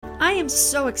I am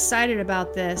so excited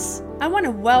about this. I want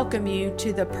to welcome you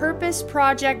to the Purpose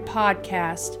Project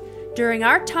podcast. During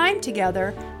our time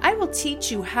together, I will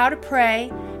teach you how to pray,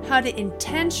 how to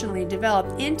intentionally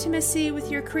develop intimacy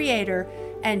with your Creator,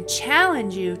 and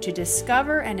challenge you to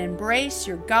discover and embrace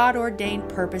your God-ordained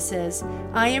purposes.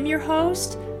 I am your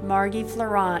host, Margie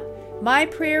Florent. My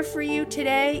prayer for you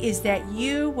today is that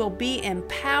you will be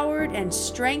empowered and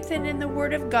strengthened in the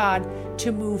Word of God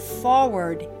to move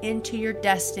forward into your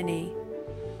destiny.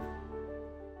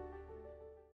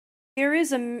 There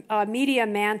is a media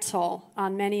mantle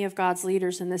on many of God's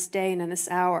leaders in this day and in this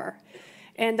hour.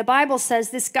 And the Bible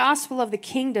says, this gospel of the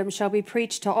kingdom shall be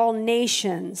preached to all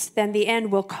nations, then the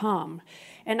end will come.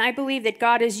 And I believe that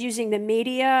God is using the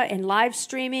media and live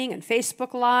streaming and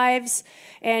Facebook Lives,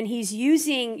 and He's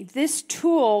using this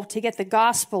tool to get the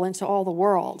gospel into all the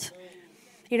world.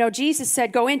 You know, Jesus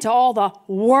said, go into all the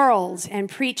world and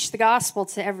preach the gospel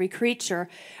to every creature.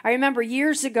 I remember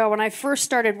years ago when I first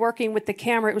started working with the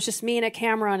camera, it was just me and a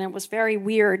camera, and it was very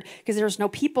weird because there was no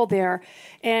people there.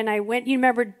 And I went, you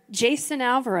remember Jason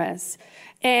Alvarez?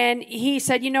 And he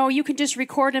said, you know, you can just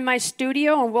record in my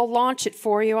studio and we'll launch it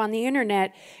for you on the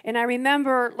internet. And I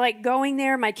remember like going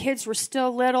there. My kids were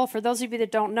still little. For those of you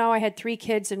that don't know, I had 3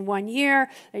 kids in 1 year.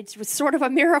 It was sort of a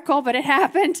miracle, but it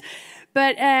happened.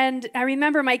 And I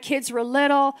remember my kids were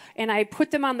little, and I put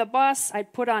them on the bus.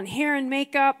 I'd put on hair and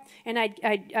makeup, and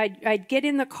I'd get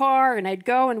in the car, and I'd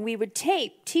go, and we would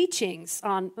tape teachings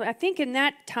on, I think in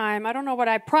that time, I don't know what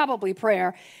probably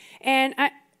prayer. And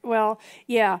I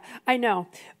know.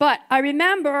 But I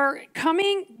remember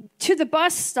coming to the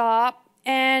bus stop,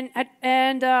 and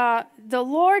the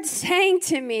Lord saying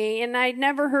to me, and I'd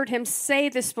never heard Him say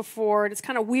this before, and it's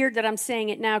kind of weird that I'm saying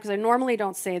it now because I normally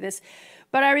don't say this,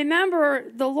 but I remember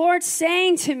the Lord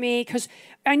saying to me, because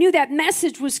I knew that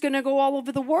message was going to go all over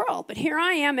the world. But here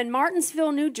I am in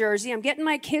Martinsville, New Jersey. I'm getting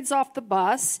my kids off the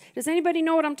bus. Does anybody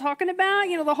know what I'm talking about?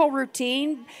 You know, the whole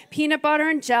routine, peanut butter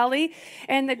and jelly.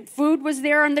 And the food was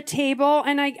there on the table.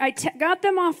 And I got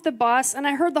them off the bus, and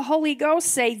I heard the Holy Ghost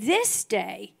say, this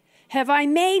day have I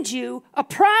made you a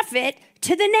prophet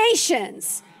to the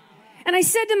nations. And I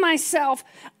said to myself,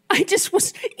 I just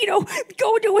was,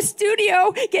 going to a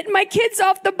studio, getting my kids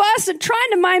off the bus and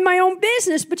trying to mind my own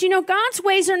business. But, God's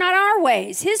ways are not our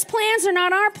ways. His plans are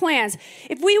not our plans.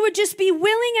 If we would just be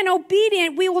willing and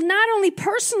obedient, we will not only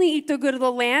personally eat the good of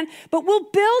the land, but we'll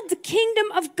build the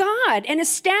kingdom of God and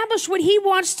establish what He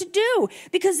wants to do,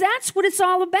 because that's what it's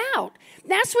all about.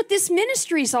 That's what this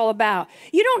ministry is all about.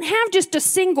 You don't have just a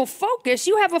single focus.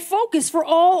 You have a focus for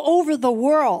all over the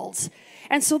world.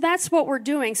 And so that's what we're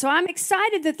doing. So I'm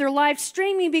excited that they're live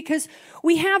streaming because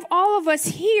we have all of us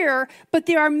here, but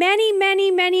there are many,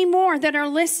 many, many more that are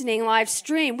listening live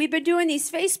stream. We've been doing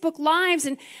these Facebook Lives,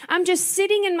 and I'm just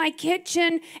sitting in my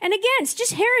kitchen. And again, it's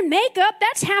just hair and makeup.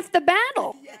 That's half the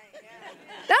battle. I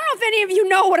don't know if any of you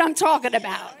know what I'm talking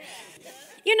about.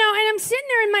 And I'm sitting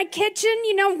there in my kitchen,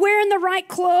 wearing the right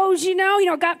clothes,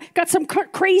 got some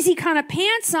crazy kind of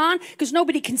pants on because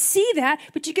nobody can see that,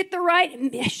 but you get the right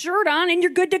shirt on and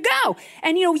you're good to go.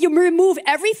 And, you remove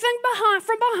everything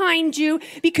from behind you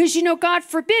because, God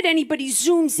forbid anybody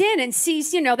zooms in and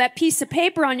sees, that piece of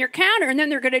paper on your counter, and then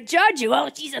they're going to judge you. Oh,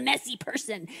 she's a messy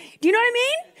person. Do you know what I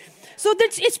mean? So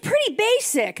it's pretty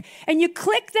basic. And you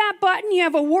click that button, you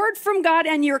have a word from God,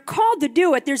 and you're called to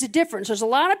do it. There's a difference. There's a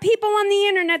lot of people on the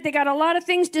internet, they got a lot of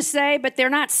things to say, but they're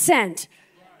not sent.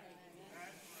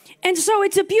 And so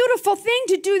it's a beautiful thing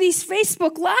to do these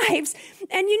Facebook Lives.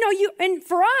 And, and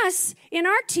for us, in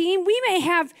our team, we may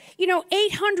have,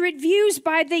 800 views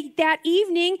by that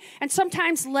evening, and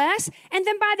sometimes less. And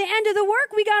then by the end of the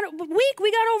week, we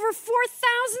got over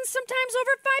 4,000, sometimes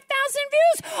over 5,000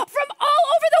 views from all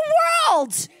over the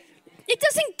world. It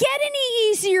doesn't get any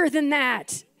easier than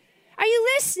that. Are you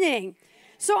listening?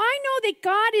 So I know that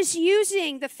God is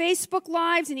using the Facebook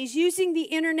Lives, and He's using the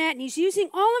internet, and He's using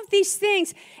all of these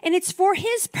things, and it's for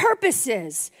His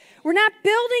purposes. We're not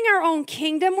building our own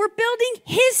kingdom. We're building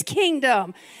His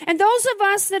kingdom. And those of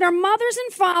us that are mothers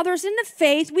and fathers in the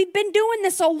faith, we've been doing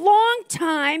this a long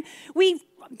time. We've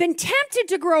been tempted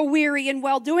to grow weary in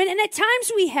well-doing, and at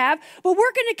times we have, but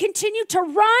we're going to continue to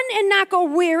run and not go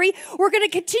weary. We're going to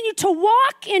continue to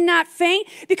walk and not faint,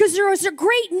 because there is a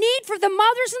great need for the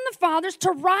mothers and the fathers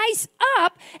to rise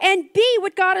up and be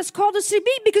what God has called us to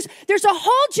be, because there's a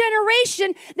whole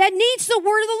generation that needs the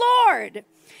word of the Lord.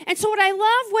 And so I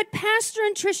love what Pastor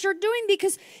and Trish are doing,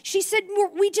 because she said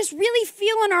we just really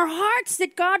feel in our hearts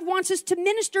that God wants us to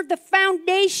minister the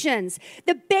foundations,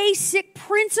 the basic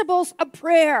principles of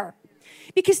prayer.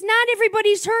 because not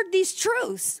everybody's heard these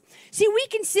truths. See, we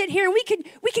can sit here and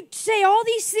we could say all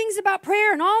these things about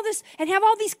prayer and all this and have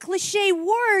all these cliche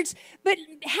words, but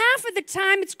half of the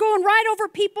time it's going right over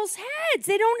people's heads.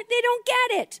 They don't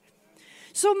get it.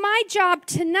 So my job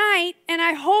tonight, and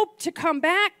I hope to come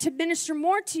back to minister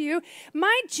more to you,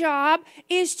 my job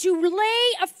is to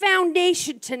lay a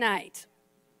foundation tonight.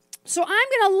 So I'm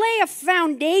going to lay a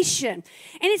foundation,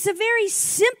 and it's a very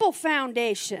simple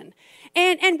foundation,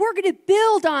 and we're going to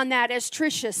build on that, as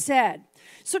Tricia said.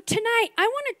 So tonight, I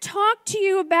want to talk to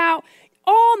you about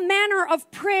all manner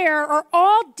of prayer, or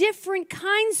all different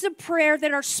kinds of prayer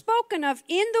that are spoken of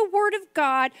in the Word of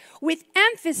God, with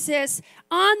emphasis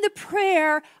on the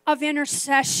prayer of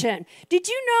intercession. Did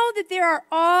you know that there are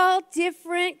all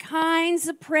different kinds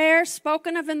of prayer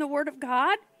spoken of in the Word of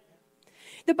God?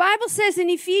 The Bible says in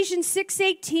Ephesians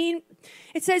 6:18,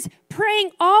 it says,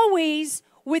 praying always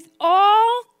with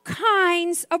all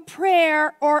kinds of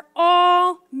prayer, or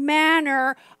all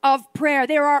manner of prayer.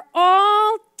 There are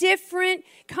all different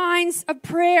kinds of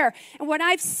prayer. And what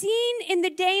I've seen in the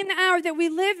day and the hour that we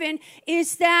live in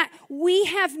is that we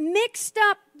have mixed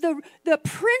up the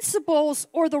principles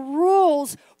or the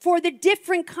rules for the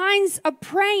different kinds of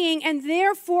praying, and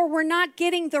therefore we're not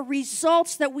getting the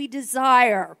results that we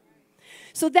desire.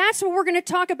 So that's what we're going to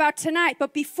talk about tonight.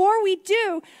 But before we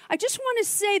do, I just want to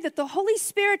say that the Holy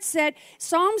Spirit said,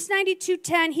 Psalms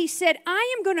 92:10, he said,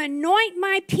 I am going to anoint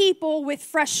my people with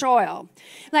fresh oil.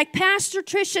 Like Pastor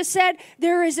Tricia said,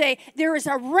 there is a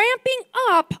ramping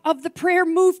up of the prayer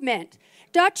movement.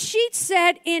 Dutch Sheets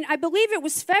said in, I believe it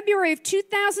was February of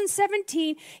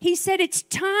 2017, he said it's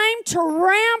time to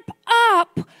ramp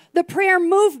up the prayer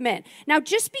movement. Now,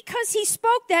 just because he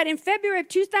spoke that in February of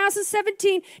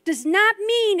 2017 does not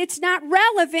mean it's not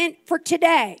relevant for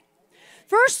today.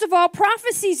 First of all,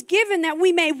 prophecy's given that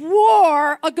we may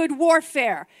war a good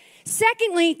warfare.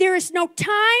 Secondly, there is no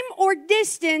time or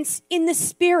distance in the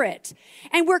Spirit.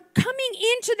 And we're coming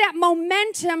into that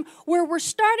momentum where we're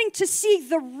starting to see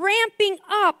the ramping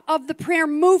up of the prayer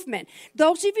movement.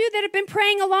 Those of you that have been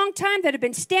praying a long time, that have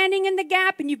been standing in the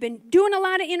gap, and you've been doing a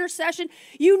lot of intercession,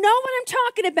 you know what I'm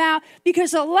talking about,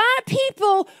 because a lot of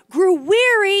people grew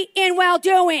weary in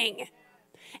well-doing.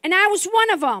 And I was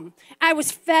one of them. I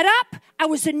was fed up. I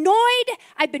was annoyed.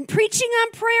 I've been preaching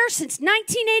on prayer since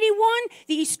 1981.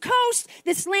 The East Coast,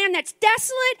 this land that's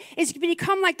desolate, is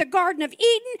become like the Garden of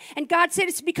Eden. And God said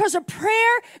it's because of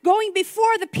prayer going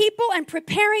before the people and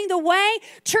preparing the way.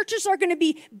 Churches are going to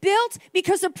be built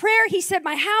because of prayer. He said,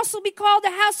 my house will be called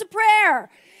a house of prayer.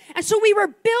 And so we were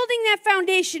building that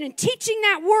foundation and teaching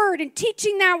that word and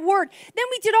teaching that word. Then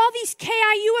we did all these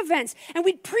KIU events, and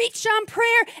we'd preach on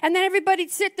prayer, and then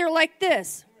everybody'd sit there like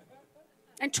this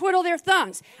and twiddle their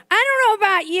thumbs. I don't know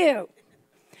about you,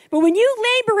 but when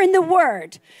you labor in the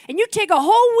word and you take a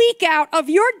whole week out of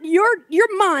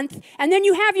your month, and then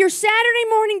you have your Saturday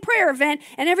morning prayer event,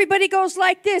 and everybody goes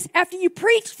like this after you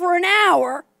preach for an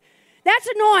hour, that's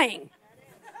annoying.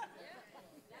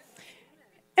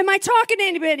 Am I talking to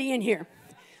anybody in here?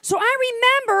 So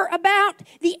I remember about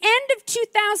the end of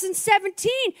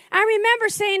 2017, I remember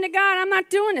saying to God, I'm not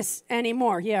doing this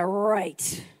anymore. Yeah,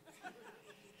 right.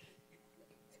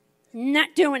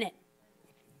 Not doing it.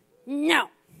 No.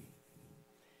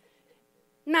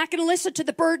 Not going to listen to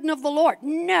the burden of the Lord.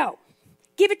 No.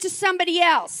 Give it to somebody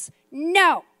else.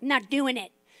 No, not doing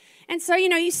it. And so,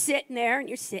 you're sitting there, and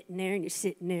you're sitting there, and you're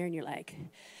sitting there, and you're like,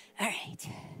 all right.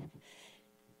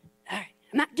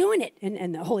 I'm not doing it.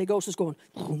 And the Holy Ghost is going,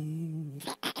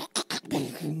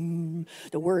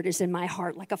 the word is in my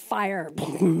heart like a fire.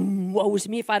 Woe is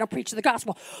me if I don't preach the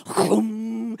gospel.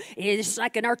 It's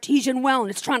like an artesian well,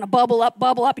 and it's trying to bubble up,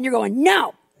 and you're going,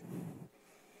 no.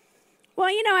 Well,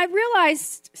 I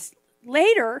realized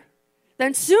later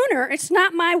than sooner, it's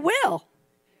not my will.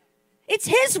 It's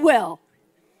his will.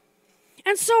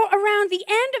 And so around the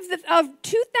end of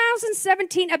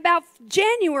 2017, about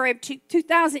January of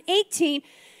 2018,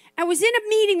 I was in a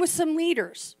meeting with some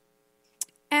leaders.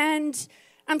 And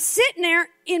I'm sitting there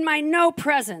in my no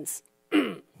presence,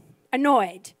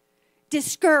 annoyed,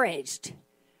 discouraged,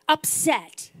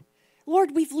 upset.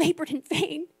 Lord, we've labored in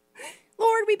vain.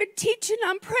 Lord, we've been teaching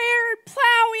on prayer and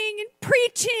plowing and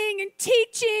preaching and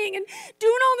teaching and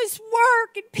doing all this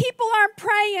work, and people aren't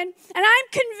praying. And I'm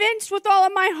convinced with all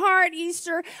of my heart,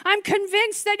 Easter, I'm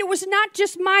convinced that it was not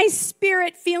just my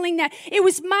spirit feeling that. It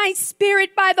was my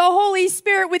spirit by the Holy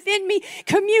Spirit within me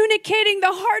communicating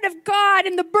the heart of God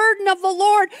and the burden of the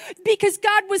Lord, because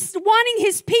God was wanting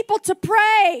his people to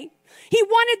pray. He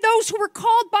wanted those who were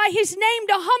called by his name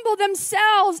to humble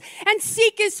themselves and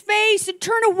seek his face and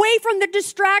turn away from the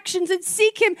distractions and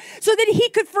seek him so that he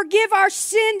could forgive our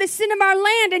sin, the sin of our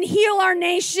land, and heal our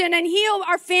nation and heal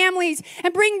our families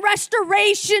and bring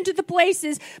restoration to the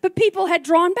places. But people had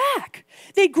drawn back.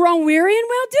 They'd grown weary and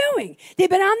well-doing. They've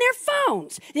been on their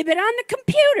phones. They've been on the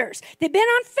computers. They've been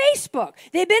on Facebook.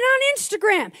 They've been on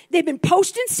Instagram. They've been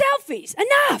posting selfies.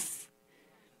 Enough.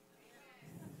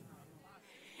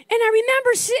 And I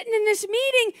remember sitting in this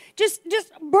meeting just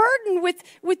burdened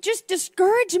with just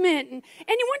discouragement. And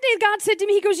one day God said to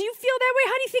me, he goes, you feel that way?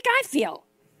 How do you think I feel?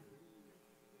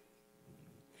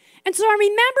 And so I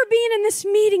remember being in this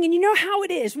meeting, and you know how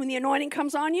it is when the anointing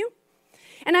comes on you?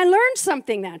 And I learned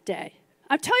something that day.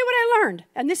 I'll tell you what I learned,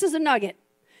 and this is a nugget.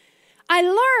 I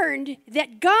learned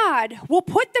that God will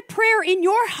put the prayer in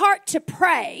your heart to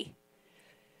pray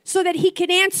so that he can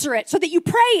answer it, so that you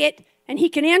pray it and he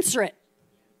can answer it.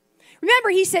 Remember,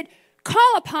 he said,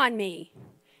 call upon me.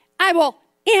 I will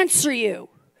answer you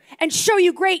and show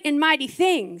you great and mighty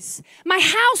things. My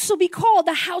house will be called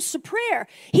the house of prayer.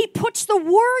 He puts the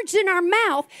words in our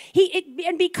mouth.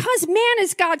 And because man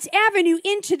is God's avenue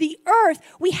into the earth,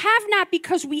 we have not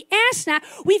because we ask not.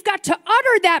 We've got to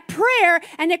utter that prayer,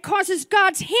 and it causes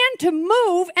God's hand to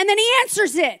move, and then he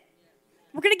answers it.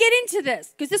 We're going to get into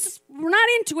this because we're not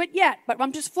into it yet, but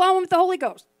I'm just flowing with the Holy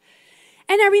Ghost.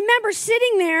 And I remember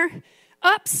sitting there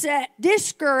upset,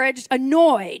 discouraged,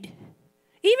 annoyed,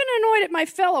 even annoyed at my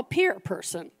fellow peer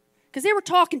person because they were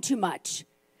talking too much.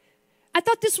 I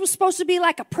thought this was supposed to be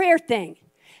like a prayer thing.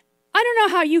 I don't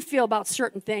know how you feel about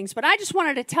certain things, but I just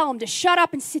wanted to tell them to shut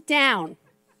up and sit down.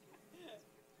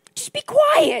 Just be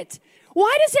quiet.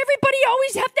 Why does everybody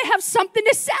always have to have something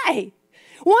to say?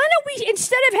 Why don't we,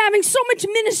 instead of having so much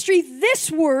ministry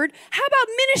this word, how about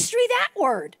ministry that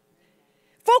word?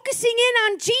 Focusing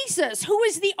in on Jesus, who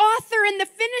is the author and the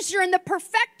finisher and the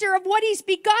perfecter of what he's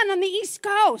begun on the East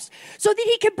Coast, so that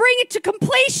he can bring it to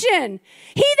completion.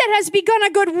 He that has begun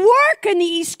a good work in the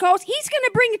East Coast, he's going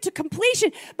to bring it to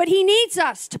completion, but he needs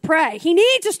us to pray. He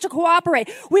needs us to cooperate.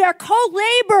 We are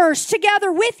co-laborers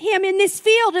together with him in this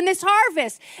field, in this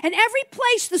harvest. And every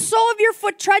place the sole of your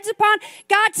foot treads upon,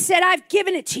 God said, I've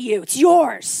given it to you. It's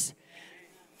yours.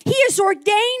 He has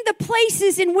ordained the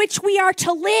places in which we are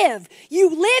to live. You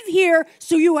live here,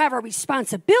 so you have a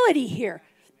responsibility here.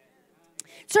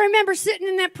 So I remember sitting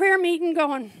in that prayer meeting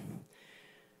going,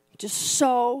 just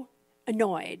so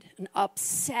annoyed and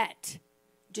upset,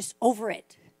 just over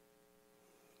it.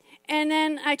 And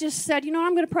then I just said,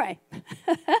 I'm going to pray.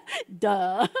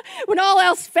 Duh. When all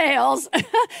else fails,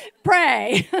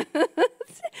 pray.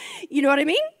 You know what I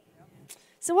mean?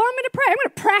 So, I'm going to pray. I'm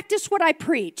going to practice what I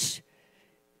preach.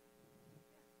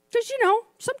 Because,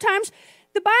 sometimes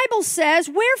the Bible says,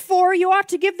 wherefore you ought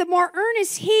to give the more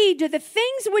earnest heed to the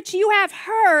things which you have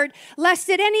heard, lest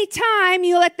at any time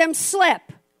you let them slip.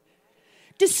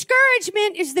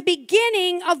 Discouragement is the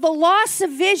beginning of the loss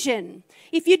of vision.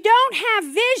 If you don't have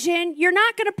vision, you're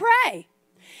not going to pray.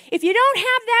 If you don't have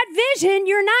that vision,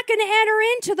 you're not going to enter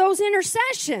into those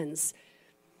intercessions.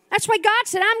 That's why God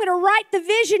said, I'm going to write the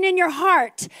vision in your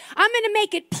heart. I'm going to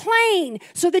make it plain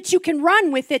so that you can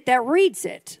run with it that reads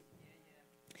it.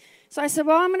 So I said,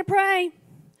 I'm going to pray.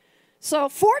 So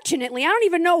fortunately, I don't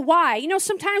even know why.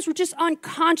 Sometimes we're just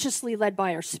unconsciously led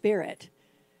by our spirit.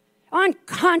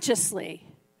 Unconsciously.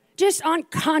 Just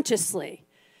unconsciously.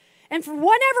 And for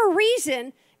whatever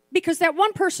reason, because that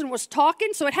one person was talking,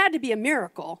 so it had to be a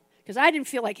miracle. Because I didn't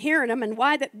feel like hearing him, and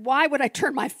why would I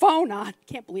turn my phone on? I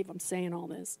can't believe I'm saying all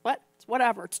this, but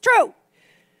whatever, it's true.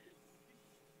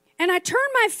 And I turned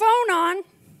my phone on,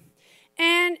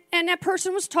 and that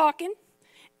person was talking,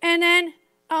 and then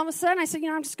all of a sudden I said,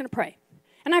 I'm just going to pray.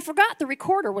 And I forgot the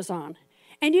recorder was on.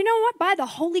 And you know what? By the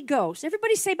Holy Ghost,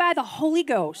 everybody say by the Holy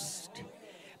Ghost.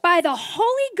 By the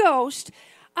Holy Ghost,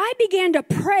 I began to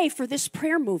pray for this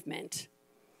prayer movement.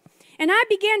 And I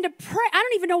began to pray. I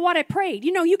don't even know what I prayed.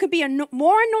 You could be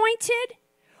more anointed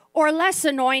or less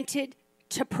anointed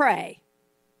to pray.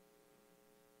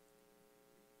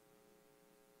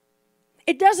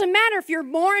 It doesn't matter if you're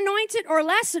more anointed or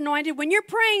less anointed. When you're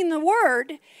praying the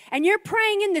word and you're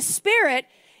praying in the Spirit,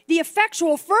 the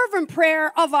effectual fervent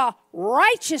prayer of a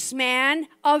righteous man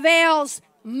avails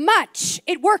much.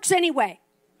 It works anyway.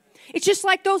 It's just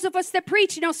like those of us that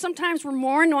preach. Sometimes we're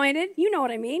more anointed, you know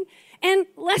what I mean, and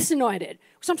less anointed.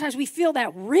 Sometimes we feel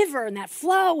that river and that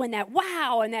flow and that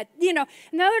wow and that,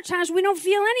 and other times we don't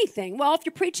feel anything. Well, if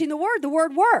you're preaching the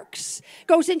word works.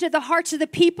 Goes into the hearts of the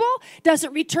people,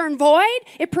 doesn't return void,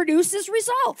 it produces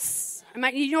results.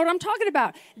 You know what I'm talking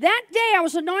about. That day I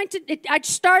was anointed. I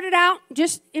started out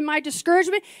just in my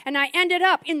discouragement, and I ended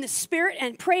up in the Spirit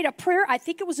and prayed a prayer. I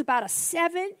think it was about a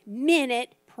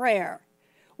 7-minute prayer.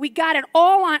 I got it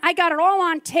all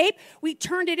on tape. We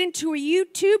turned it into a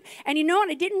YouTube, and you know what?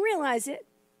 I didn't realize it.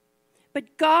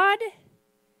 But God,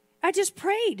 I just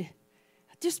prayed.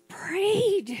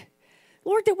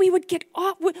 Lord, that we would get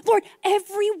off. Lord,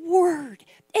 every word,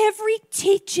 every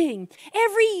teaching,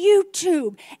 every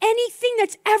YouTube, anything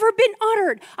that's ever been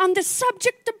uttered on the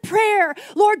subject of prayer,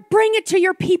 Lord, bring it to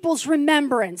your people's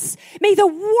remembrance. May the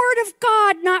word of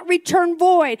God not return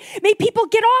void. May people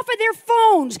get off of their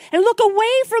phones and look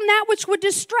away from that which would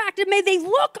distract. And may they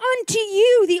look unto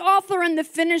you, the author and the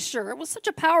finisher. It was such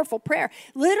a powerful prayer.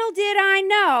 Little did I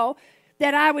know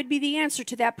that I would be the answer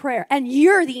to that prayer. And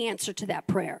you're the answer to that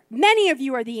prayer. Many of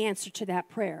you are the answer to that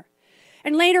prayer.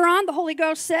 And later on, the Holy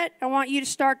Ghost said, I want you to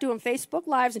start doing Facebook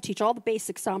Lives and teach all the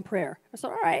basics on prayer. I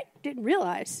said, all right. Didn't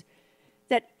realize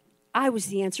that I was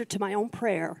the answer to my own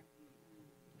prayer.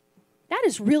 That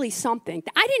is really something.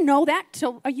 I didn't know that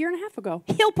till a year and a half ago.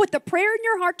 He'll put the prayer in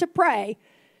your heart to pray,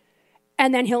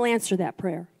 and then he'll answer that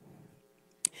prayer.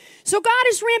 So God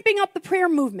is ramping up the prayer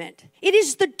movement. It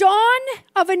is the dawn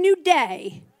of a new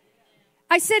day.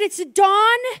 I said it's the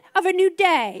dawn of a new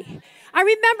day. I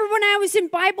remember when I was in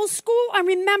Bible school, I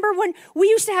remember when we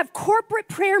used to have corporate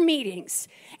prayer meetings.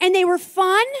 And they were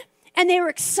fun, and they were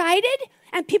excited,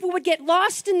 and people would get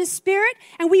lost in the Spirit,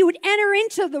 and we would enter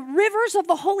into the rivers of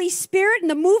the Holy Spirit and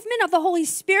the movement of the Holy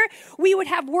Spirit. We would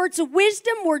have words of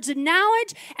wisdom, words of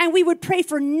knowledge, and we would pray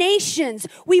for nations.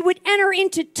 We would enter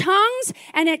into tongues,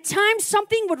 and at times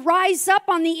something would rise up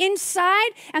on the inside,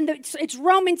 and it's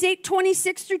Romans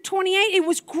 8:26 through 28. It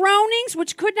was groanings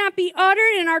which could not be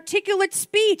uttered in articulate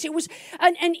speech. It was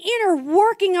an inner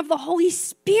working of the Holy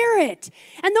Spirit,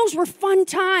 and those were fun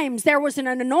times. There was an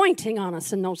anointing on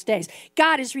us in those days.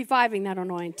 God is reviving that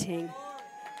anointing.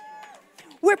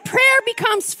 Where prayer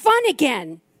becomes fun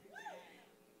again.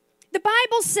 The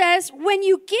Bible says when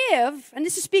you give, and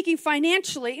this is speaking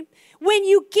financially, when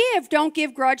you give, don't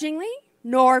give grudgingly,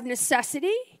 nor of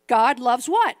necessity. God loves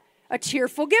what? A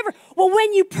cheerful giver. Well,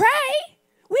 when you pray,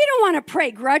 we don't want to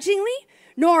pray grudgingly,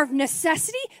 nor of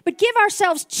necessity, but give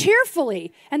ourselves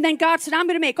cheerfully. And then God said, I'm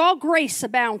going to make all grace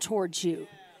abound towards you.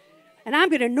 And I'm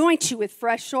going to anoint you with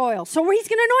fresh oil. So he's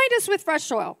going to anoint us with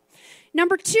fresh oil.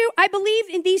 Number 2, I believe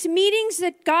in these meetings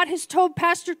that God has told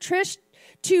Pastor Trish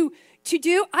to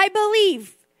do. I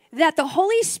believe that the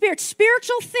Holy Spirit,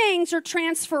 spiritual things are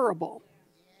transferable.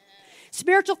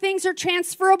 Spiritual things are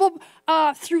transferable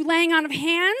through laying on of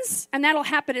hands, and that'll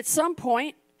happen at some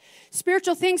point.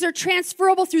 Spiritual things are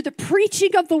transferable through the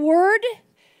preaching of the word,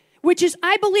 which is,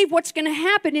 I believe, what's going to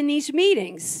happen in these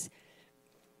meetings,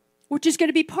 which is going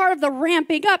to be part of the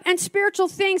ramping up. And spiritual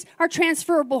things are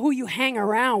transferable who you hang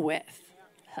around with.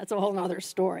 That's a whole other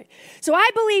story. So I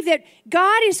believe that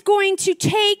God is going to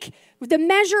take the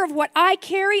measure of what I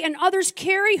carry and others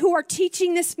carry who are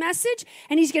teaching this message,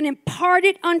 and he's going to impart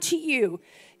it unto you.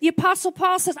 The Apostle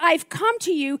Paul says, I've come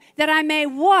to you that I may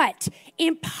what?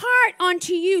 Impart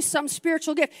unto you some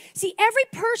spiritual gift. See, every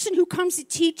person who comes to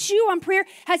teach you on prayer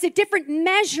has a different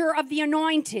measure of the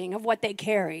anointing of what they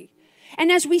carry.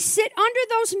 And as we sit under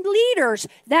those leaders,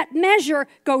 that measure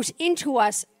goes into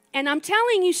us. And I'm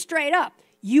telling you straight up,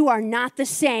 you are not the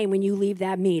same when you leave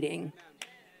that meeting.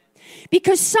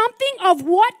 Because something of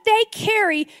what they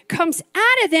carry comes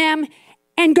out of them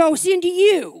and goes into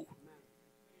you.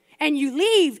 And you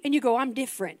leave and you go, I'm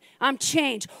different. I'm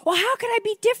changed. Well, how could I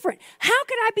be different? How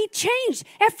could I be changed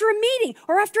after a meeting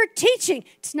or after a teaching?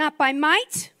 It's not by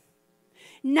might,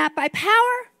 not by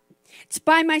power. It's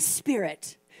by my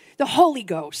Spirit, the Holy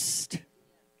Ghost.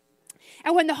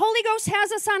 And when the Holy Ghost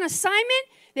has us on assignment,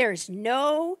 there is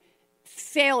no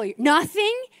failure.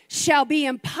 Nothing shall be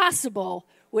impossible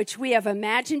which we have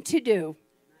imagined to do.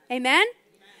 Amen?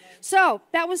 So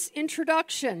that was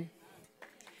introduction.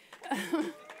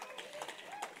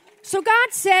 So God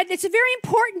said it's very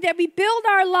important that we build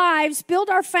our lives, build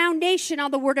our foundation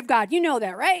on the Word of God. You know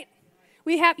that, right?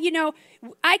 We have,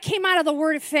 I came out of the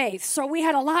Word of faith, so we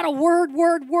had a lot of word,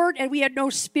 and we had no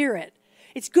spirit.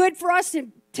 It's good for us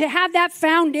to have that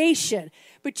foundation.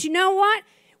 But you know what?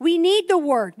 We need the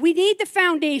Word. We need the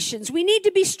foundations. We need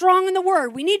to be strong in the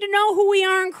Word. We need to know who we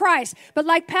are in Christ. But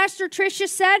like Pastor Tricia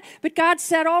said, but God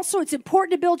said also it's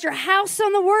important to build your house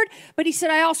on the Word. But he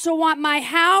said, I also want my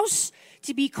house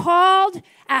to be called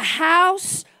a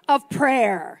house of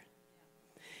prayer.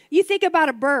 You think about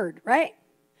a bird, right?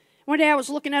 One day I was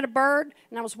looking at a bird,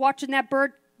 and I was watching that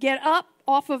bird get up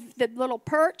off of the little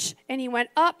perch, and he went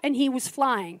up, and he was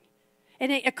flying.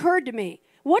 And it occurred to me,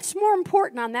 what's more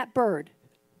important on that bird?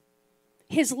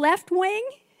 His left wing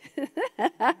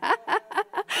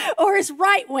or his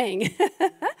right wing?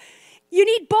 You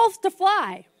need both to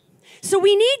fly. So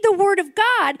we need the Word of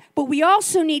God, but we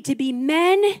also need to be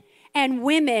men and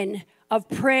women of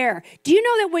prayer. Do you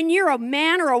know that when you're a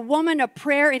man or a woman of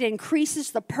prayer, it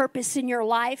increases the purpose in your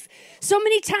life? So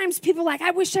many times people are like,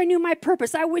 I wish I knew my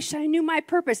purpose. I wish I knew my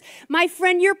purpose. My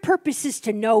friend, your purpose is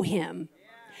to know Him.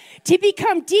 To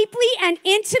become deeply and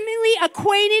intimately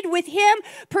acquainted with Him,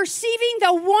 perceiving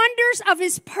the wonders of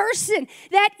His person.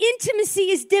 That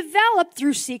intimacy is developed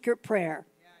through secret prayer.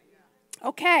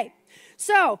 Okay,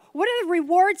 so what are the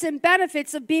rewards and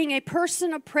benefits of being a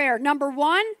person of prayer? Number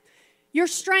one, your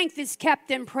strength is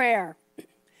kept in prayer.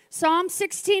 Psalm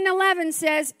 16:11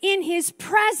 says, in His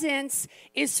presence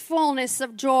is fullness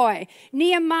of joy.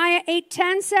 Nehemiah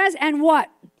 8:10 says, and what?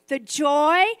 The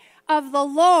joy of the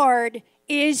Lord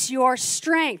is your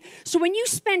strength. So when you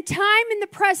spend time in the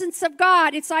presence of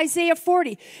God, it's Isaiah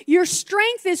 40. Your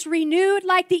strength is renewed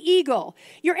like the eagle.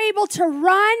 You're able to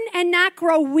run and not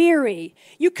grow weary.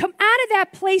 You come out of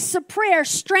that place of prayer,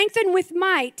 strengthened with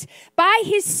might by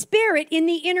His Spirit in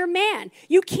the inner man.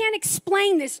 You can't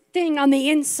explain this thing on the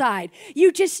inside.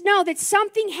 You just know that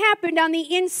something happened on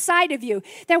the inside of you.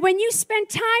 That when you spend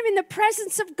time in the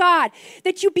presence of God,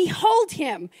 that you behold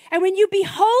Him. And when you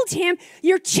behold Him,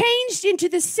 you're changed into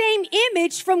the same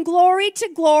image from glory to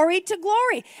glory to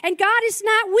glory. And God is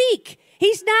not weak.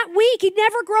 He's not weak. He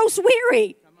never grows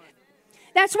weary.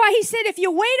 That's why He said, if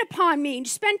you wait upon me and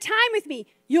spend time with me,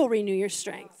 you'll renew your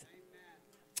strength.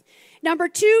 Number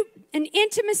two, an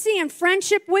intimacy and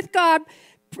friendship with God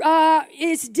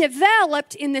is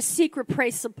developed in the secret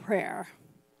place of prayer.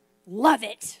 Love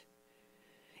it.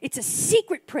 It's a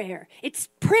secret prayer. It's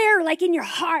prayer like in your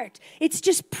heart. It's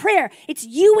just prayer. It's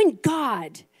you and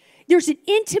God. There's an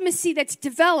intimacy that's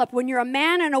developed when you're a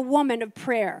man and a woman of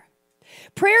prayer.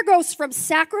 Prayer goes from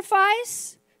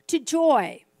sacrifice to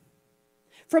joy,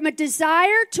 from a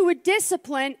desire to a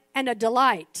discipline and a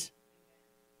delight.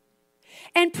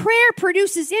 And prayer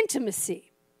produces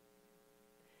intimacy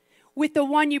with the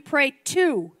one you pray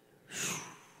to.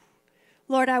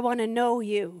 Lord, I want to know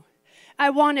you. I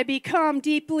want to become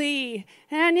deeply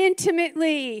and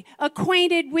intimately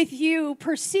acquainted with you,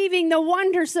 perceiving the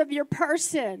wonders of your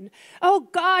person. Oh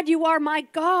God, you are my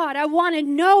God. I want to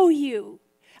know you.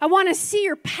 I want to see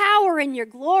your power and your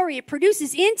glory. It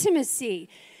produces intimacy.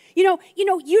 You know,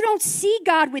 you don't see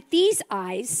God with these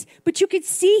eyes, but you could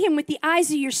see Him with the eyes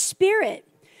of your spirit.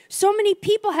 So many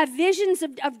people have visions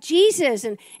of Jesus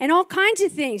and all kinds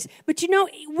of things. But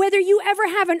whether you ever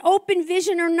have an open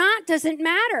vision or not doesn't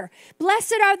matter.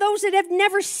 Blessed are those that have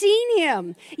never seen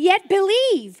Him, yet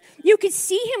believe. You can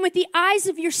see Him with the eyes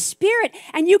of your spirit,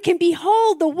 and you can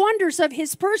behold the wonders of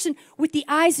His person with the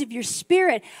eyes of your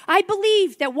spirit. I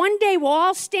believe that one day we'll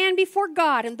all stand before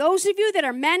God, and those of you that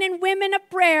are men and women of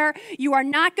prayer, you are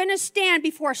not going to stand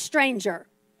before a stranger.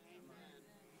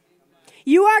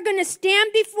 You are going to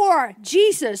stand before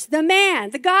Jesus, the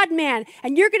man, the God-man,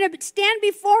 and you're going to stand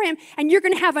before Him, and you're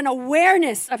going to have an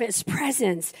awareness of His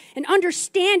presence, an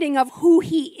understanding of who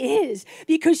He is,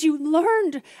 because you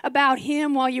learned about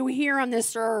Him while you were here on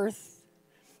this earth.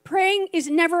 Praying is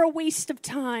never a waste of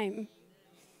time.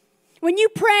 When you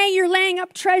pray, you're laying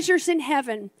up treasures in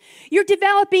heaven. You're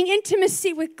developing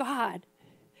intimacy with God.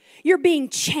 You're being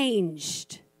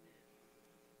changed.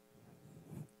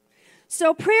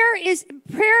 So prayer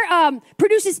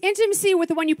produces intimacy with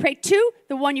the one you pray to,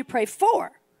 the one you pray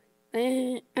for.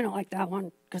 I don't like that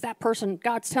one because that person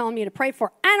God's telling me to pray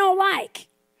for, I don't like.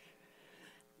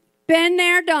 Been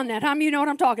there, done that. How many of you know what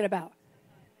I'm talking about?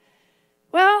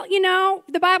 Well,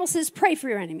 the Bible says pray for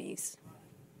your enemies.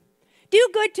 Do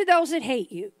good to those that hate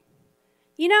you.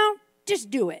 Just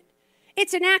do it.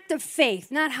 It's an act of faith,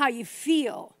 not how you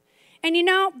feel. And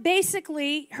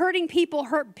basically, hurting people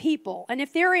hurt people. And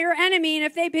if they're your enemy and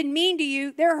if they've been mean to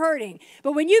you, they're hurting.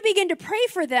 But when you begin to pray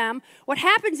for them, what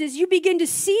happens is you begin to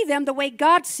see them the way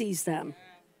God sees them.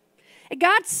 And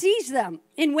God sees them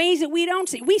in ways that we don't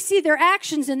see. We see their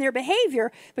actions and their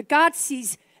behavior, but God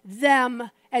sees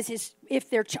them as if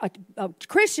they're a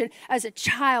Christian, as a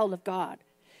child of God.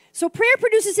 So prayer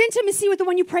produces intimacy with the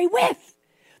one you pray with.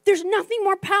 There's nothing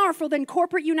more powerful than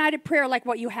corporate united prayer like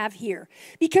what you have here,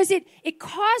 because it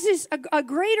causes a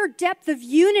greater depth of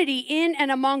unity in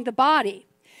and among the body,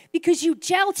 because you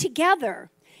gel together.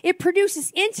 It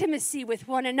produces intimacy with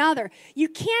one another. You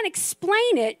can't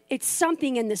explain it. It's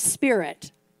something in the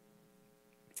spirit.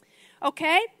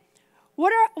 Okay?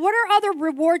 What are other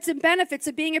rewards and benefits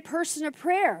of being a person of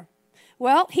prayer?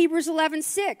 Well, Hebrews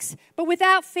 11:6. But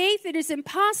without faith it is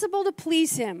impossible to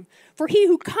please him. For he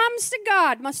who comes to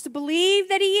God must believe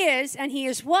that he is, and he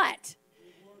is what?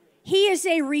 He is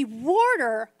a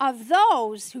rewarder of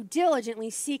those who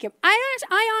diligently seek him.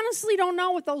 I honestly don't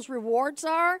know what those rewards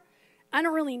are. I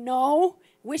don't really know.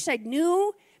 Wish I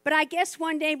knew. But I guess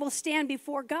one day we'll stand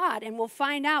before God and we'll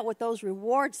find out what those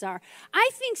rewards are. I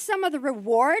think some of the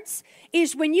rewards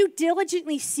is when you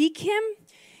diligently seek him,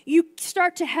 you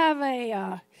start to have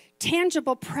a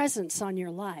tangible presence on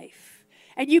your life.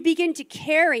 And you begin to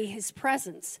carry his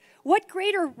presence. What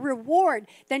greater reward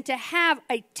than to have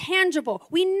a tangible?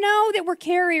 We know that we're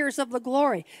carriers of the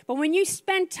glory. But when you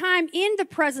spend time in the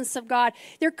presence of God,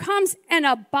 there comes an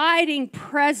abiding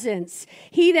presence.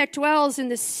 He that dwells in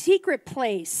the secret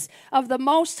place of the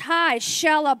Most High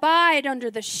shall abide under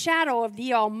the shadow of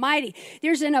the Almighty.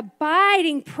 There's an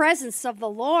abiding presence of the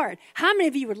Lord. How many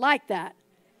of you would like that?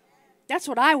 That's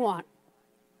what I want.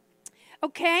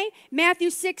 Okay? Matthew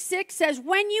 6:6 says,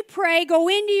 when you pray, go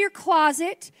into your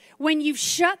closet. When you've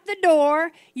shut the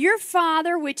door, your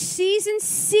Father, which sees in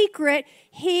secret,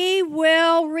 he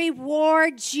will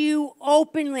reward you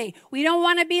openly. We don't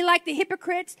want to be like the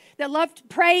hypocrites that love to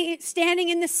pray standing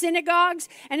in the synagogues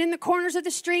and in the corners of the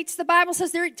streets. The Bible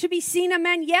says they're to be seen of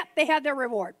men, yet they have their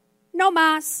reward. No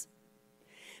mas.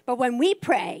 But when we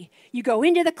pray, you go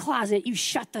into the closet, you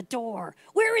shut the door.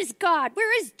 Where is God?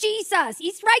 Where is Jesus?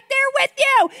 He's right there with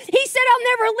you. He said, I'll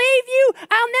never leave you.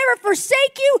 I'll never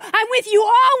forsake you. I'm with you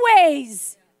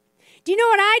always. Do you know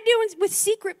what I do with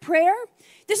secret prayer?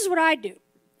 This is what I do.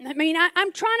 I mean,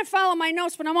 I'm trying to follow my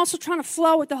notes, but I'm also trying to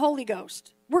flow with the Holy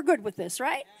Ghost. We're good with this,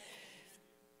 right?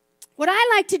 What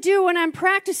I like to do when I'm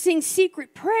practicing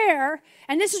secret prayer,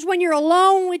 and this is when you're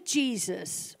alone with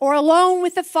Jesus or alone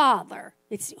with the Father.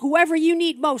 It's whoever you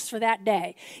need most for that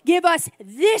day. Give us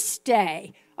this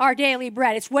day our daily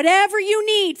bread. It's whatever you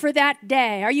need for that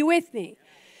day. Are you with me?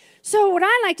 So what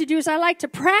I like to do is I like to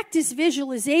practice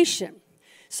visualization.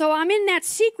 So I'm in that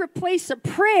secret place of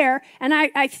prayer, and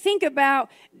I think about,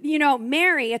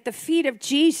 Mary at the feet of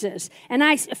Jesus, and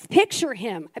I picture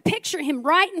him. I picture him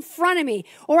right in front of me,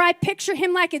 or I picture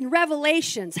him like in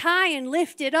Revelations, high and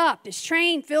lifted up. His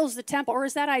train fills the temple, or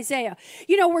is that Isaiah?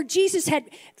 Where Jesus had,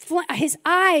 his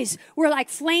eyes were like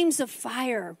flames of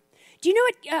fire. Do you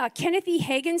know what Kenneth E.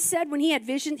 Hagin said when he had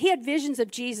visions? He had visions of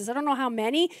Jesus. I don't know how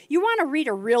many. You want to read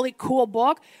a really cool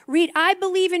book? Read I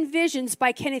Believe in Visions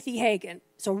by Kenneth E. Hagin.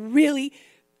 It's a really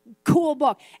cool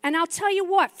book. And I'll tell you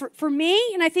what, for me,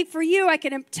 and I think for you, I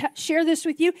can share this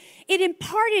with you, it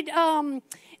imparted,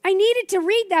 I needed to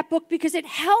read that book because it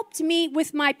helped me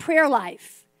with my prayer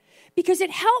life. Because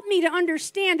it helped me to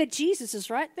understand that Jesus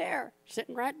is right there,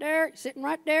 sitting right there, sitting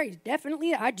right there. He's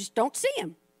definitely, I just don't see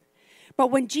him.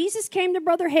 But when Jesus came to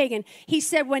Brother Hagin, he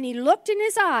said when he looked in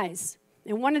his eyes,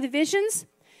 in one of the visions,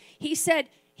 he said,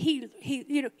 he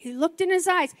looked in his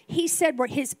eyes. He said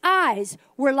his eyes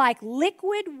were like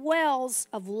liquid wells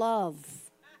of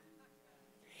love.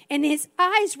 And his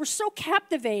eyes were so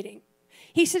captivating.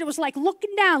 He said it was like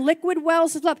looking down, liquid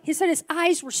wells of love. He said his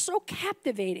eyes were so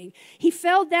captivating. He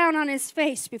fell down on his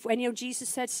face before, and Jesus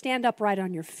said, stand upright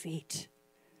on your feet.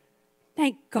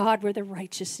 Thank God we're the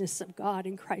righteousness of God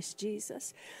in Christ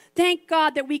Jesus. Thank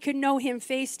God that we can know him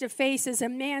face to face as a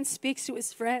man speaks to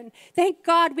his friend. Thank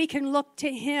God we can look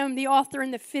to him, the author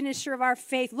and the finisher of our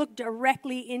faith, look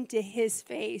directly into his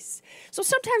face. So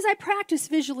sometimes I practice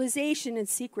visualization and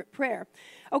secret prayer.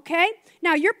 Okay?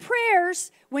 Now your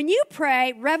prayers, when you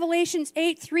pray, Revelations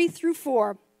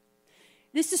 8:3-4,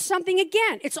 this is something,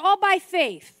 again, it's all by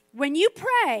faith. When you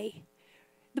pray,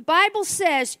 the Bible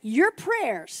says your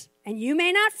prayers, and you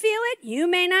may not feel it, you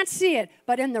may not see it,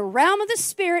 but in the realm of the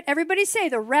Spirit, everybody say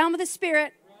the realm of the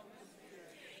Spirit,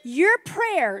 your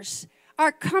prayers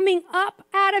are coming up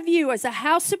out of you as a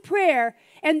house of prayer,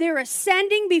 and they're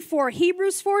ascending before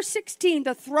Hebrews 4:16,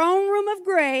 the throne room of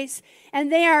grace,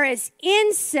 and they are as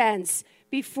incense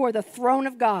before the throne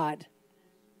of God.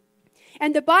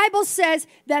 And the Bible says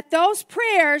that those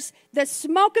prayers, the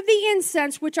smoke of the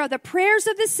incense, which are the prayers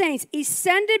of the saints,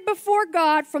 ascended before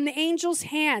God from the angel's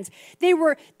hands. It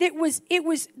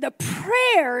was the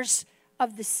prayers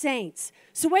of the saints.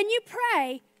 So when you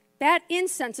pray, that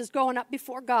incense is going up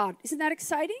before God. Isn't that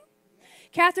exciting?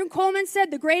 Catherine Coleman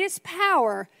said the greatest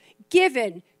power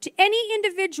given to any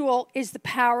individual is the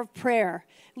power of prayer.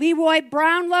 Leroy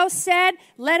Brownlow said,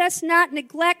 "Let us not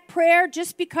neglect prayer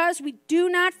just because we do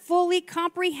not fully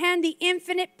comprehend the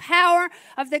infinite power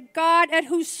of the God at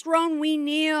whose throne we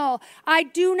kneel. I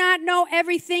do not know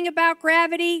everything about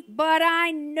gravity, but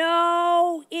I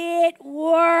know it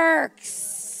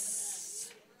works."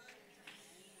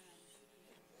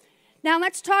 Now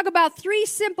let's talk about 3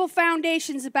 simple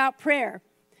foundations about prayer.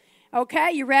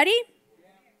 Okay, you ready?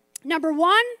 Number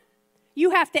 1,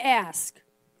 you have to ask.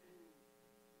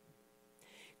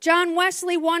 John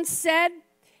Wesley once said,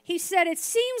 it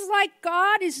seems like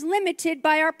God is limited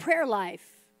by our prayer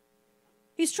life.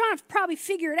 He's trying to probably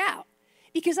figure it out.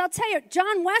 Because I'll tell you,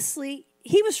 John Wesley,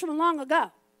 he was from long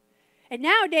ago. And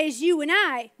nowadays, you and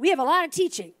I, we have a lot of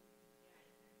teaching.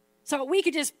 So we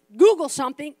could just Google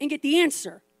something and get the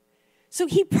answer. So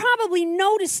he probably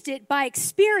noticed it by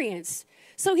experience.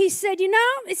 So he said,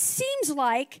 it seems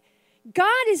like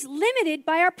God is limited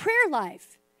by our prayer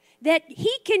life. That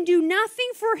he can do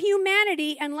nothing for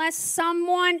humanity unless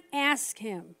someone asks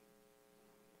him.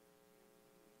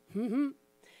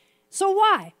 So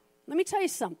why? Let me tell you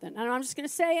something. And I'm just going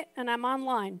to say it, and I'm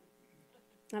online.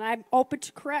 And I'm open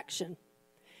to correction.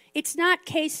 It's not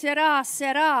que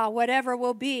sera, whatever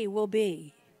will be, will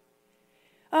be.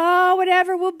 Oh,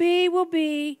 whatever will be, will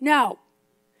be. No.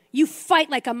 You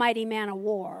fight like a mighty man of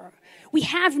war. We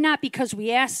have not because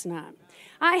we ask not.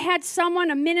 I had someone,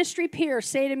 a ministry peer,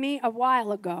 say to me a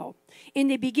while ago, in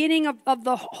the beginning of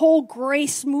the whole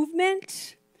grace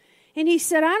movement, and he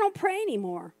said, "I don't pray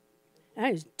anymore."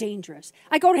 That is dangerous.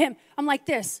 I go to him. I'm like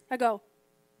this. I go,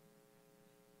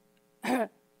 I'm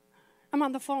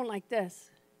on the phone like this.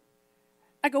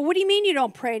 I go, "What do you mean you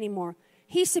don't pray anymore?"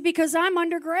 He said, "Because I'm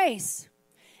under grace.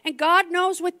 And God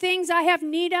knows what things I have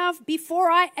need of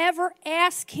before I ever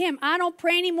ask him. I don't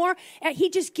pray anymore. He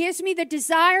just gives me the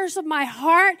desires of my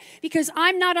heart because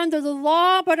I'm not under the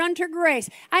law, but under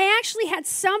grace." I actually had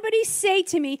somebody say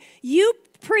to me, "You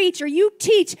preach or you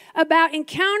teach about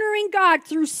encountering God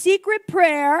through secret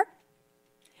prayer."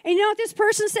 And you know what this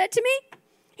person said to me?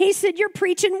 He said, "Your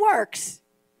preaching works."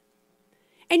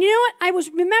 And you know what? I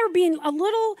remember being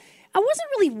I wasn't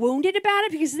really wounded about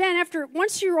it because then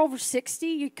once you're over 60,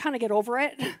 you kind of get over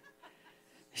it.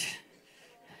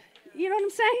 You know what I'm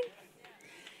saying?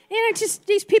 And it's just,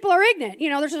 these people are ignorant.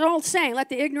 There's an old saying, let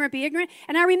the ignorant be ignorant.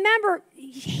 And I remember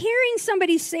hearing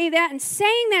somebody say that and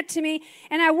saying that to me.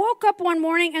 And I woke up one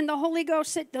morning and the Holy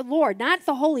Ghost said, the Lord, not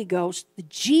the Holy Ghost,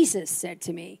 Jesus said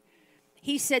to me.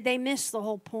 He said, they missed the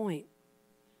whole point.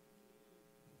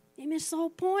 They missed the whole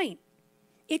point.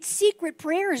 It's secret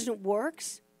prayers that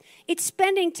works. It's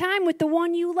spending time with the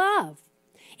one you love.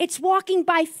 It's walking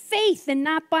by faith and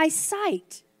not by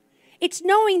sight. It's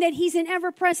knowing that he's an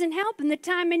ever-present help in the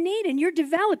time of need, and you're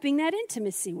developing that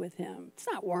intimacy with him. It's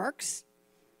not works.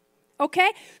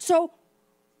 Okay? So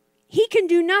he can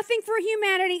do nothing for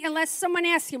humanity unless someone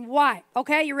asks him why.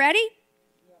 Okay, you ready?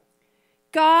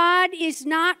 God is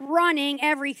not running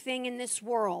everything in this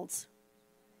world.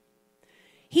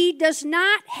 He does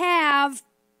not have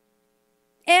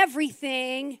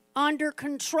everything under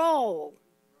control.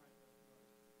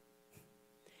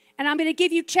 And I'm going to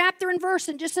give you chapter and verse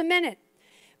in just a minute.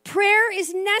 Prayer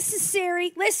is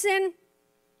necessary. Listen,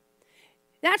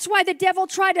 that's why the devil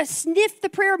tried to sniff the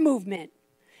prayer movement.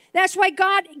 That's why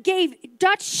God gave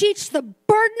Dutch Sheets the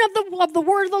burden of the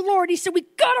word of the Lord. He said, we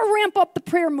got to ramp up the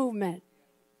prayer movement.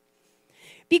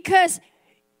 Because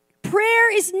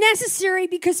prayer is necessary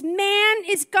because man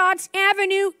is God's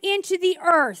avenue into the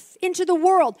earth, into the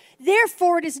world.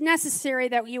 Therefore, it is necessary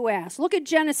that you ask. Look at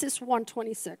Genesis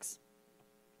 1:26.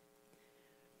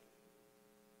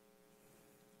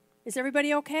 Is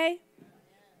everybody okay?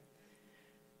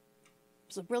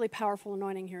 There's a really powerful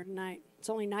anointing here tonight. It's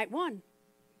only night 1.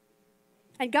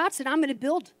 And God said, I'm going to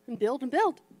build and build and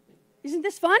build. Isn't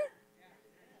this fun?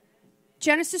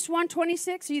 Genesis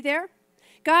 1:26, are you there?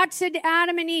 God said to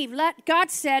Adam and Eve,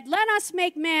 God said, let us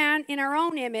make man in our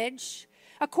own image,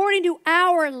 according to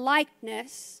our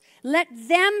likeness. Let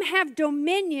them have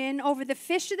dominion over the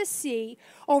fish of the sea,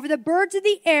 over the birds of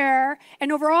the air,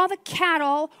 and over all the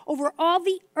cattle, over all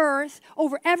the earth,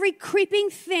 over every creeping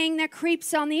thing that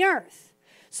creeps on the earth.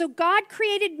 So God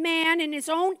created man in his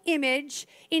own image.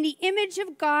 In the image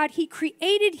of God, he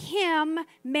created him,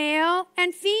 male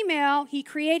and female, he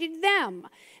created them.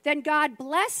 Then God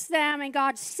blessed them, and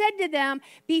God said to them,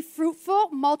 be fruitful,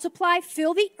 multiply,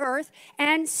 fill the earth,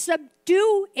 and subdue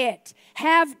subdue it.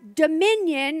 Have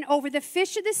dominion over the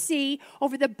fish of the sea,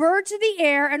 over the birds of the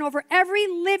air, and over every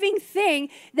living thing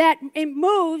that it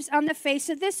moves on the face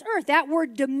of this earth. That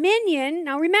word dominion,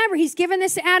 now remember, he's given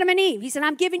this to Adam and Eve. He said,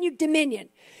 I'm giving you dominion.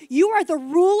 You are the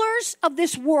rulers of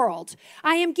this world.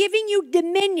 I am giving you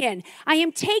dominion. I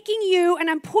am taking you and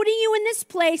I'm putting you in this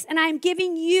place and I am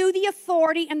giving you the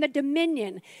authority and the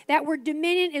dominion. That word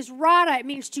dominion is rada. It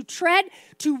means to tread,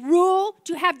 to rule,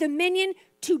 to have dominion,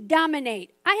 to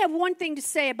dominate. I have one thing to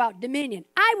say about dominion.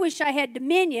 I wish I had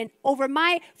dominion over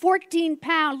my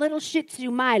 14-pound little Shih Tzu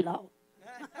Milo.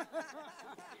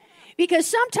 Because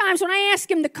sometimes when I ask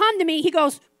him to come to me, he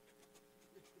goes,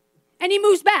 and he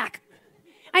moves back.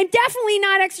 I'm definitely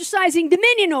not exercising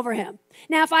dominion over him.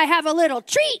 Now, if I have a little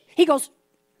treat, he goes,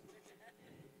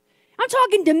 I'm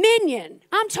talking dominion.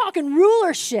 I'm talking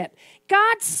rulership.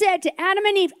 God said to Adam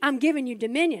and Eve, I'm giving you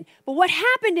dominion. But what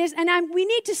happened is, we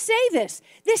need to say this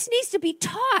needs to be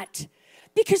taught.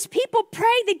 Because people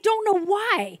pray, they don't know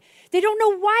why. They don't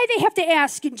know why they have to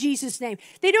ask in Jesus' name.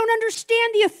 They don't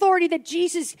understand the authority that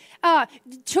Jesus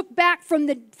took back from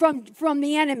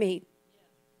the enemy.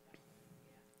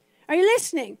 Are you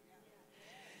listening?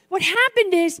 What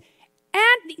happened is,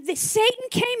 Satan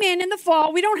came in the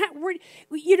fall.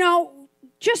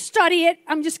 Just study it.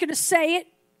 I'm just going to say it.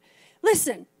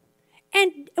 Listen,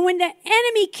 and when the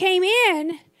enemy came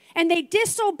in and they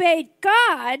disobeyed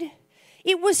God,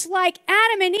 it was like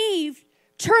Adam and Eve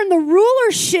turned the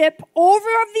rulership of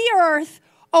the earth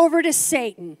over to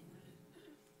Satan.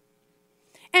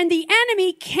 And the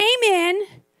enemy came in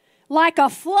like a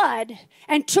flood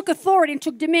and took authority and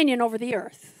took dominion over the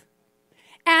earth.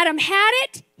 Adam had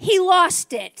it, he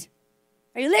lost it.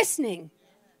 Are you listening?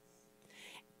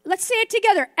 Let's say it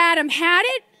together. Adam had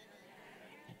it,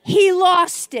 he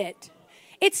lost it.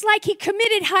 It's like he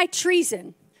committed high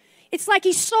treason. It's like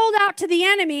he sold out to the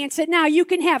enemy and said, now you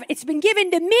can have it. It's been given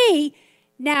to me,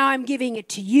 now I'm giving it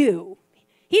to you.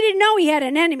 He didn't know he had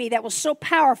an enemy that was so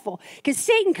powerful. Because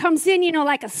Satan comes in,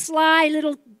 like a sly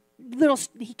little,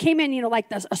 he came in, like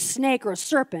a snake or a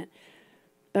serpent.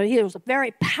 But he was a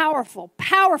very powerful,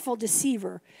 powerful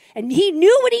deceiver. And he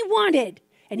knew what he wanted,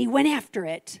 and he went after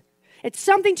it. It's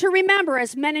something to remember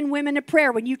as men and women in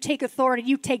prayer. When you take authority,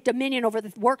 you take dominion over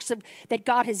the works that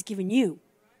God has given you.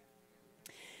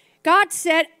 God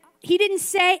said, he didn't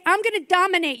say, I'm going to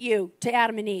dominate you to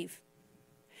Adam and Eve.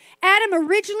 Adam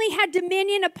originally had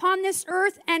dominion upon this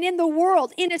earth and in the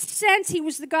world. In a sense, he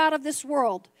was the God of this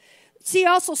world. See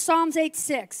also Psalms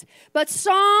 8:6. But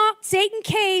Satan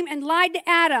came and lied to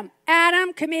Adam.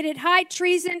 Adam committed high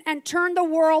treason and turned the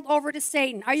world over to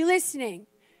Satan. Are you listening?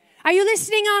 Are you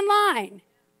listening online?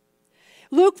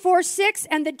 Luke 4:6,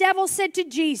 and the devil said to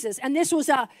Jesus, and this was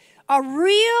a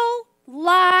real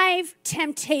live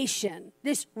temptation.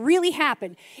 This really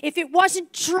happened. If it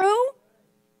wasn't true,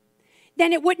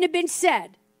 then it wouldn't have been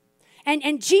said.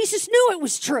 And Jesus knew it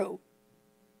was true.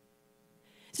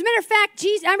 As a matter of fact,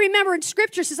 Jesus, I remember in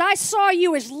Scripture, says, I saw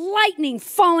you as lightning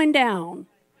falling down.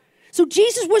 So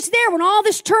Jesus was there when all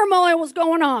this turmoil was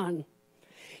going on.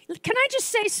 Can I just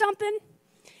say something?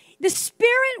 The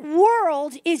spirit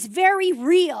world is very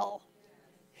real.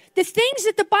 The things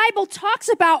that the Bible talks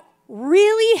about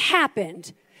really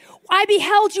happened. I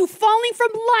beheld you falling from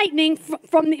lightning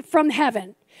from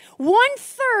heaven.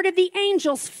 1/3 of the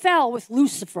angels fell with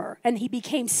Lucifer, and he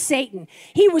became Satan.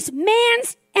 He was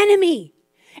man's enemy.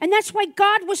 And that's why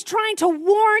God was trying to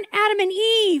warn Adam and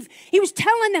Eve. He was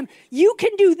telling them, you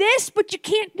can do this, but you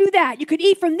can't do that. You could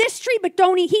eat from this tree, but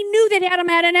don't eat. He knew that Adam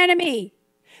had an enemy.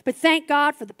 But thank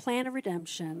God for the plan of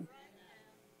redemption.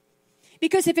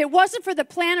 Because if it wasn't for the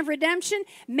plan of redemption,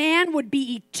 man would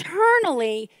be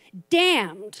eternally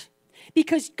damned.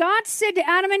 Because God said to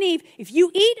Adam and Eve, if you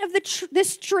eat of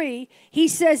this tree, he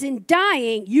says, in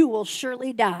dying, you will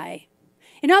surely die.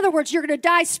 In other words, you're going to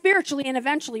die spiritually, and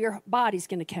eventually your body's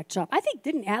going to catch up. I think,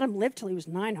 didn't Adam live till he was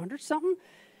 900 something?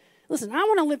 Listen, I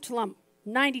want to live till I'm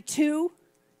 92,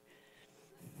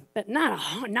 but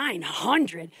not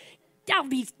 900. I'll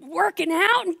be working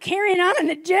out and carrying on in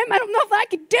the gym. I don't know if I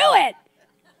could do it.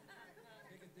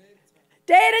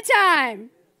 Day at a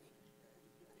time.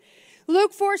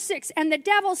 Luke 4:6, and the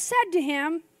devil said to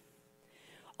him,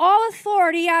 all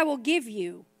authority I will give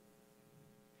you,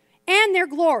 and their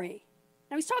glory.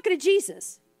 Now he's talking to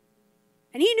Jesus.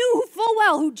 And he knew full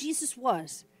well who Jesus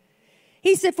was.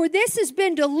 He said, for this has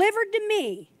been delivered to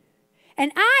me,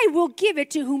 and I will give it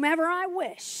to whomever I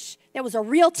wish. That was a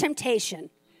real temptation.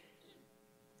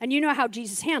 And you know how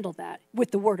Jesus handled that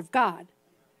with the word of God.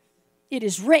 It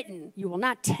is written, you will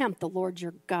not tempt the Lord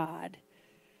your God.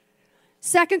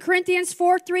 2 Corinthians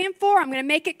 4:3-4, I'm going to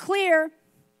make it clear.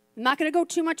 I'm not going to go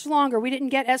too much longer. We didn't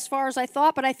get as far as I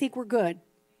thought, but I think we're good.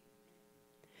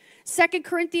 2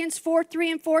 Corinthians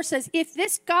 4:3-4 says, if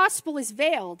this gospel is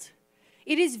veiled,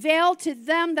 it is veiled to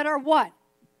them that are what?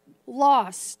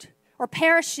 Lost or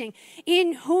perishing,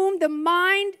 in whose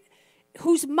mind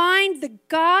the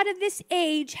God of this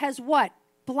age has what?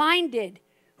 Blinded,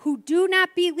 who do not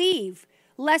believe,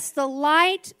 lest the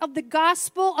light of the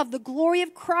gospel of the glory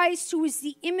of Christ, who is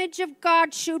the image of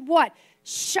God, should what?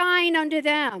 Shine unto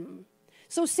them.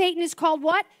 So Satan is called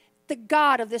what? The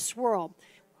God of this world.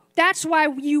 That's why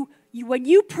when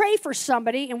you pray for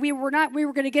somebody, and we were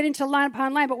going to get into line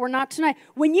upon line, but we're not tonight.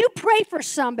 When you pray for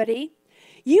somebody,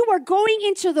 you are going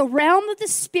into the realm of the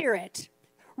Spirit.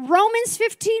 Romans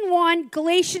 15:1,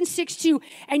 Galatians 6:2,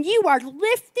 and you are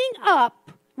lifting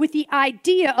up with the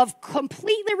idea of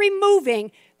completely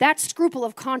removing that scruple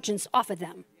of conscience off of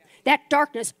them, that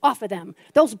darkness off of them,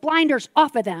 those blinders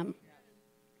off of them.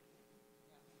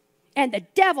 And the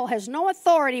devil has no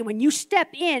authority when you step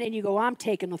in and you go, I'm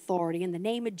taking authority in the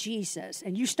name of Jesus.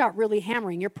 And you start really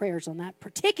hammering your prayers on that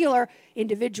particular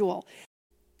individual.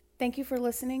 Thank you for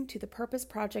listening to the Purpose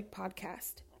Project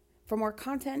podcast. For more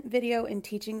content, video, and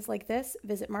teachings like this,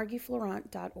 visit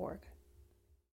margieflorent.org.